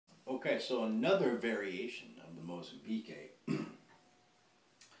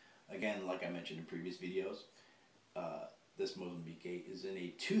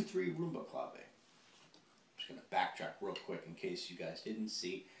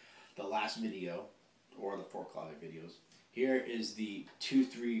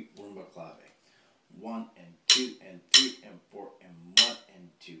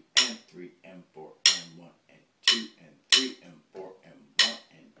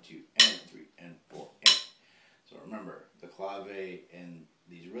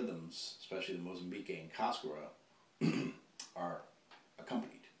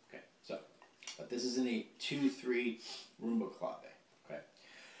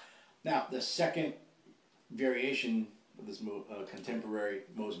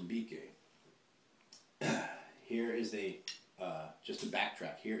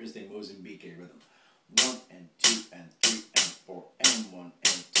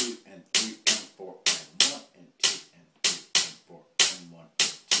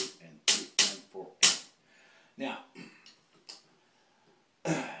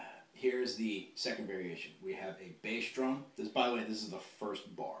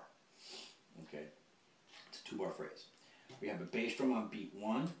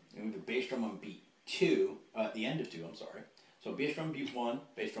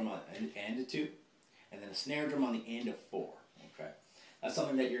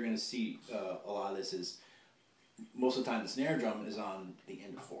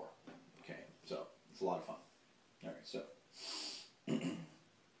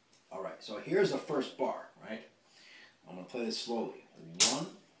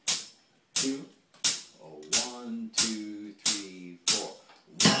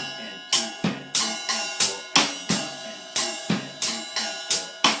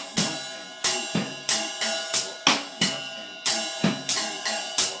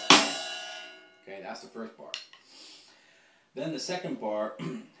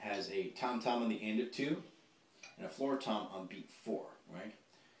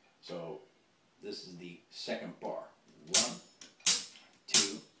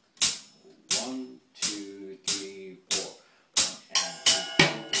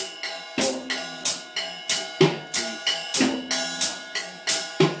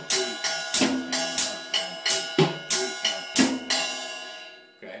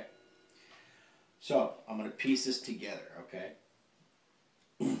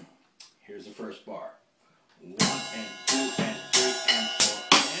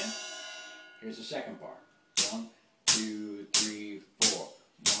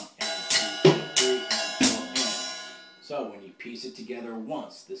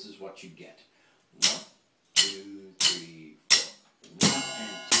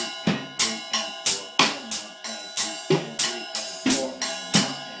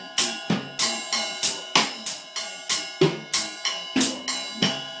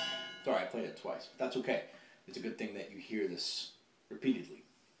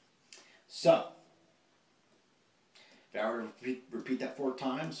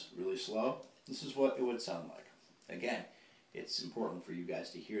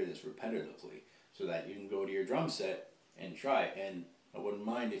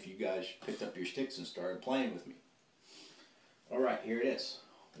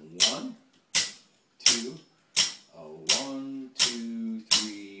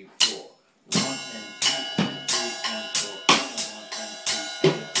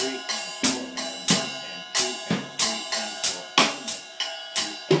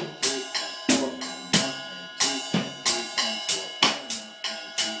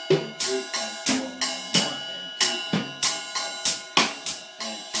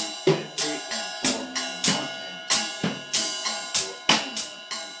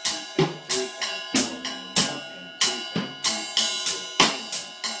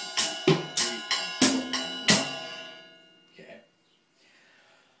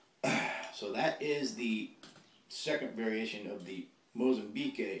So that is the second variation of the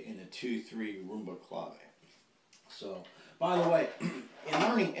Mozambique in a 2-3 rumba clave. So, by the way, in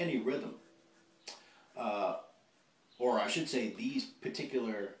learning any rhythm, or I should say these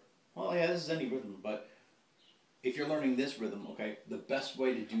particular, well, yeah, this is any rhythm, but if you're learning this rhythm, okay, the best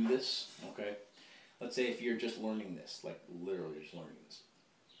way to do this, okay, let's say if you're just learning this, like literally just learning this,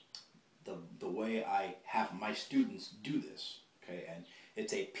 the way I have my students do this, okay, and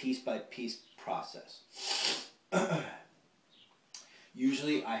it's a piece-by-piece process.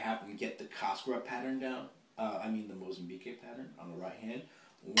 Usually I have them get the Cascara pattern down, the Mozambique pattern on the right hand.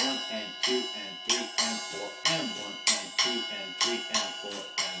 1 and 2 and 3 and 4 and 1 and 2 and 3 and 4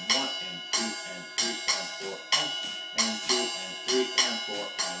 and 1 and 2 and 3 and 4 and 2 and 3 and 4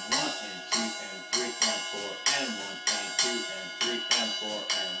 and 1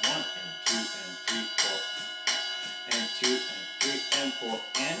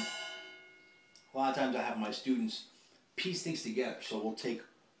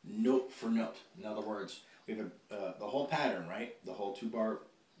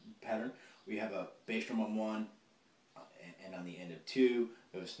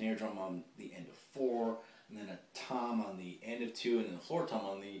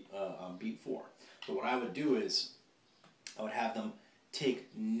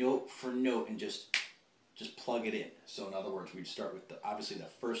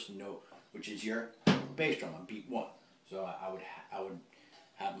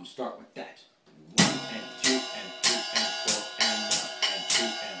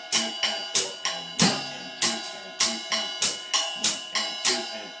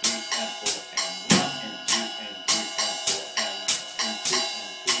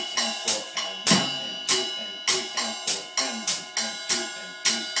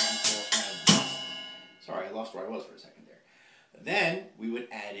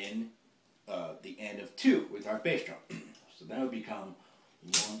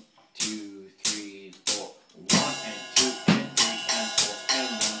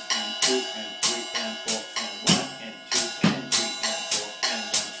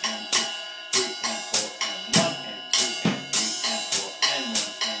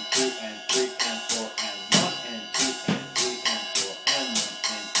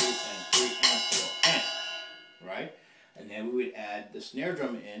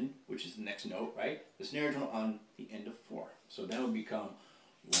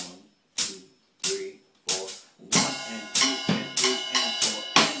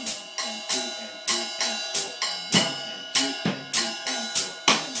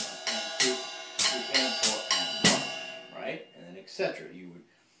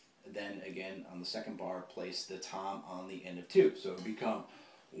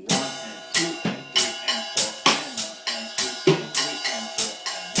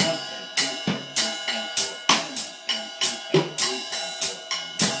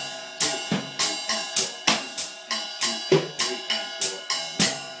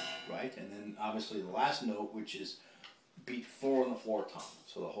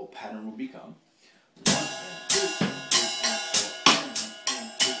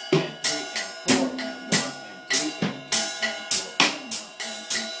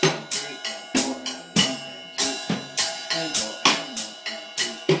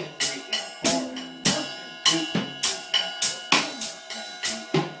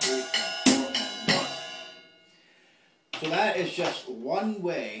 So that is just one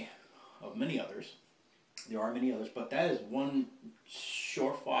way of many others. There are many others, but that is one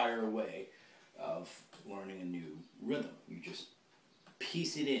surefire way of learning a new rhythm. You just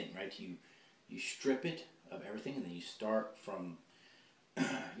piece it in, right? You strip it of everything, and then you start from the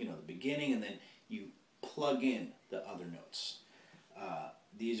beginning, and then you plug in the other notes.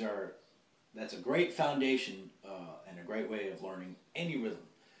 That's a great foundation and a great way of learning any rhythm.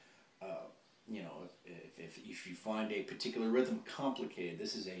 If you find a particular rhythm complicated,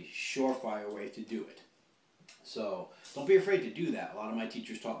 this is a surefire way to do it. So don't be afraid to do that. A lot of my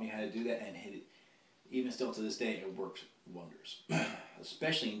teachers taught me how to do that, and even still to this day, it works wonders.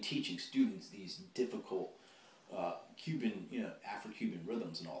 Especially in teaching students these difficult Cuban, Afro-Cuban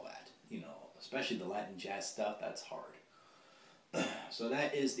rhythms and all that. Especially the Latin jazz stuff. That's hard. So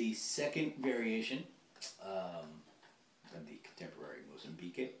that is the second variation of the contemporary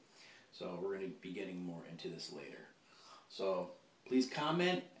Mozambique. So we're going to be getting more into this later. So please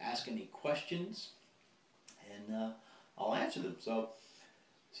comment, ask any questions, and I'll answer them. So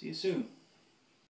see you soon.